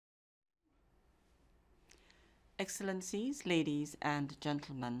Excellencies, ladies and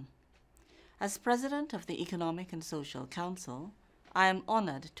gentlemen, as President of the Economic and Social Council, I am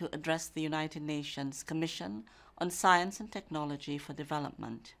honored to address the United Nations Commission on Science and Technology for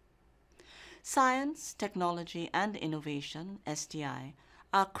Development. Science, technology, and innovation, STI,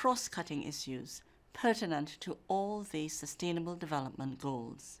 are cross-cutting issues pertinent to all the Sustainable Development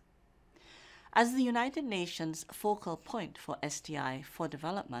Goals. As the United Nations focal point for STI for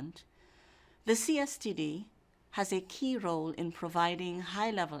development, the CSTD has a key role in providing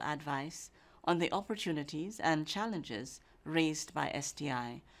high-level advice on the opportunities and challenges raised by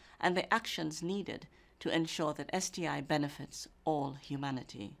STI and the actions needed to ensure that STI benefits all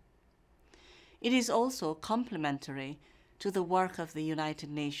humanity. It is also complementary to the work of the United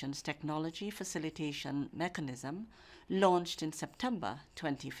Nations Technology Facilitation Mechanism launched in September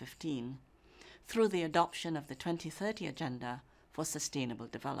 2015 through the adoption of the 2030 Agenda for Sustainable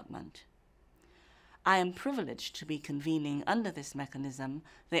Development. I am privileged to be convening under this mechanism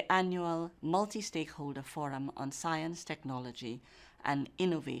the annual Multi-Stakeholder Forum on Science, Technology, and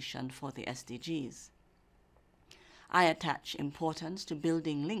Innovation for the SDGs. I attach importance to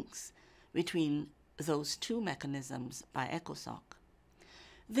building links between those two mechanisms by UNECOSOC.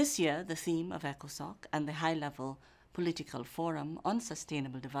 This year, the theme of UNECOSOC and the high-level political forum on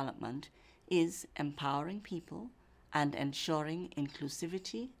sustainable development is empowering people and ensuring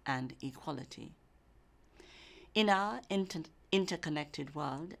inclusivity and equality. In our interconnected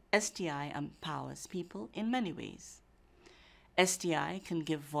world, STI empowers people in many ways. STI can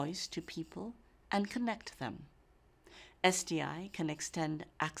give voice to people and connect them. STI can extend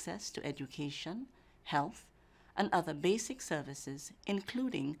access to education, health, and other basic services,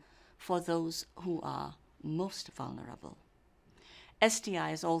 including for those who are most vulnerable.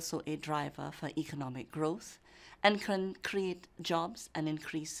 STI is also a driver for economic growth and can create jobs and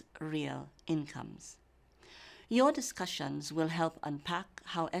increase real incomes. Your discussions will help unpack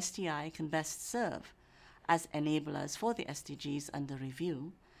how STI can best serve as enablers for the SDGs under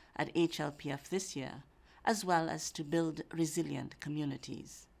review at HLPF this year, as well as to build resilient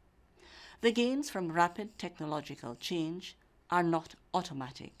communities. The gains from rapid technological change are not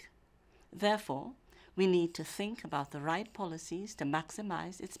automatic. Therefore, we need to think about the right policies to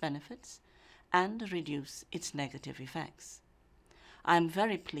maximize its benefits and reduce its negative effects. I am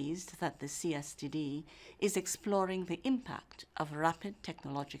very pleased that the CSTD is exploring the impact of rapid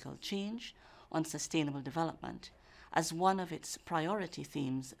technological change on sustainable development as one of its priority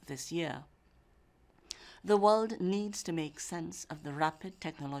themes this year. The world needs to make sense of the rapid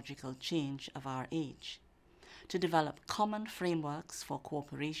technological change of our age, to develop common frameworks for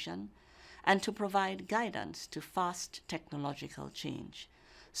cooperation, and to provide guidance to fast technological change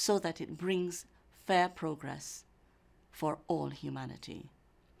so that it brings fair progress for all humanity.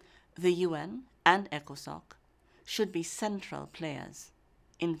 The UN and UNECOSOC should be central players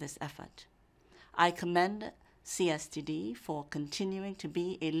in this effort. I commend CSTD for continuing to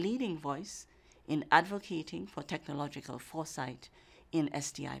be a leading voice in advocating for technological foresight in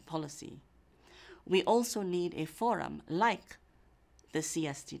STI policy. We also need a forum like the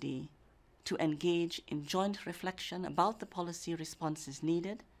CSTD to engage in joint reflection about the policy responses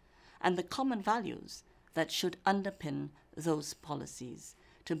needed and the common values that should underpin those policies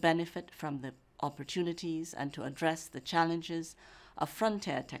to benefit from the opportunities and to address the challenges of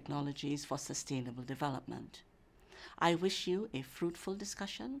frontier technologies for sustainable development. I wish you a fruitful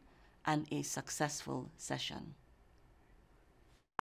discussion and a successful session.